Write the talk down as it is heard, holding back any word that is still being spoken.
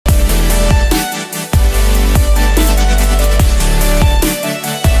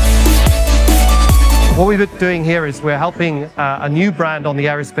What we've been doing here is we're helping a new brand on the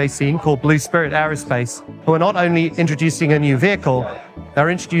aerospace scene called Blue Spirit Aerospace, who are not only introducing a new vehicle,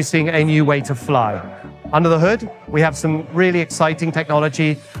 they're introducing a new way to fly. Under the hood, we have some really exciting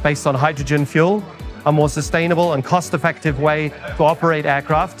technology based on hydrogen fuel, a more sustainable and cost-effective way to operate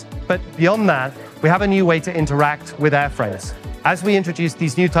aircraft. But beyond that, we have a new way to interact with airframes. As we introduce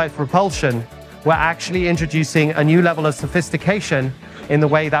these new types of propulsion, we're actually introducing a new level of sophistication in the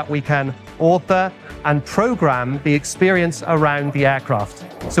way that we can author and program the experience around the aircraft.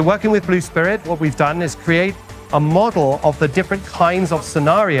 So working with Blue Spirit, what we've done is create a model of the different kinds of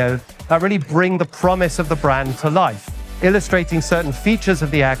scenarios that really bring the promise of the brand to life, illustrating certain features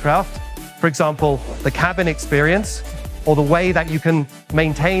of the aircraft, for example, the cabin experience, or the way that you can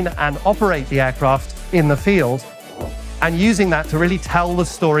maintain and operate the aircraft in the field, and using that to really tell the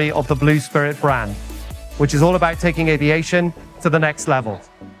story of the Blue Spirit brand, which is all about taking aviation to the next level.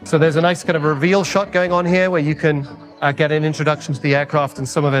 So there's a nice kind of reveal shot going on here where you can get an introduction to the aircraft and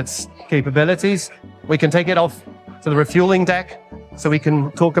some of its capabilities. We can take it off to the refueling deck, so we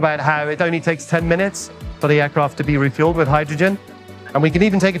can talk about how it only takes 10 minutes for the aircraft to be refueled with hydrogen. And we can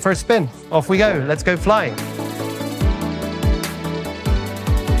even take it for a spin. Off we go, let's go flying.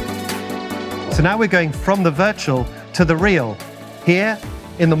 So now we're going from the virtual to the real, here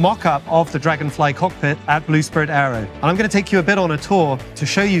in the mock-up of the Dragonfly cockpit at Blue Spirit Aero. And I'm going to take you a bit on a tour to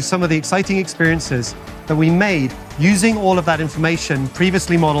show you some of the exciting experiences that we made using all of that information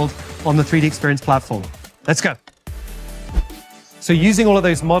previously modeled on the 3DEXCITE platform. Let's go. So using all of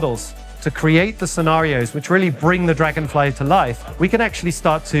those models to create the scenarios which really bring the Dragonfly to life, we can actually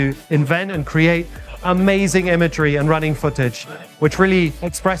start to invent and create amazing imagery and running footage, which really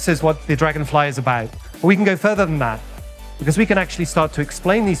expresses what the Dragonfly is about. But we can go further than that, because we can actually start to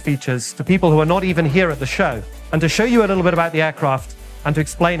explain these features to people who are not even here at the show, and to show you a little bit about the aircraft and to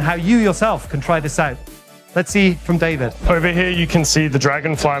explain how you yourself can try this out. Let's see from David. Over here you can see the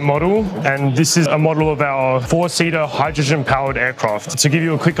Dragonfly model, and this is a model of our 4-seater hydrogen-powered aircraft. To give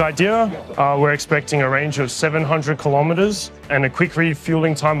you a quick idea, we're expecting a range of 700 kilometers and a quick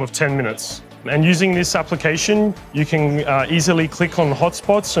refueling time of 10 minutes. And using this application, you can easily click on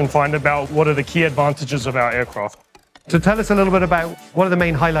hotspots and find about what are the key advantages of our aircraft. So tell us a little bit about what are the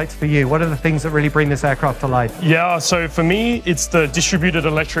main highlights for you? What are the things that really bring this aircraft to life? Yeah, so for me, it's the distributed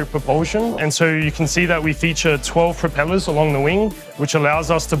electric propulsion. And so you can see that we feature 12 propellers along the wing, which allows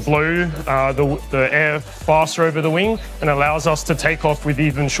us to blow the air faster over the wing and allows us to take off with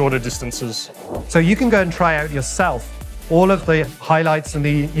even shorter distances. So you can go and try out yourself all of the highlights and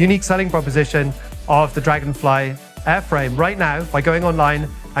the unique selling proposition of the Dragonfly airframe right now by going online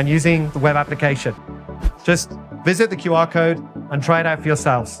and using the web application. Just visit the QR code and try it out for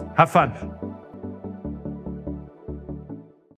yourselves. Have fun.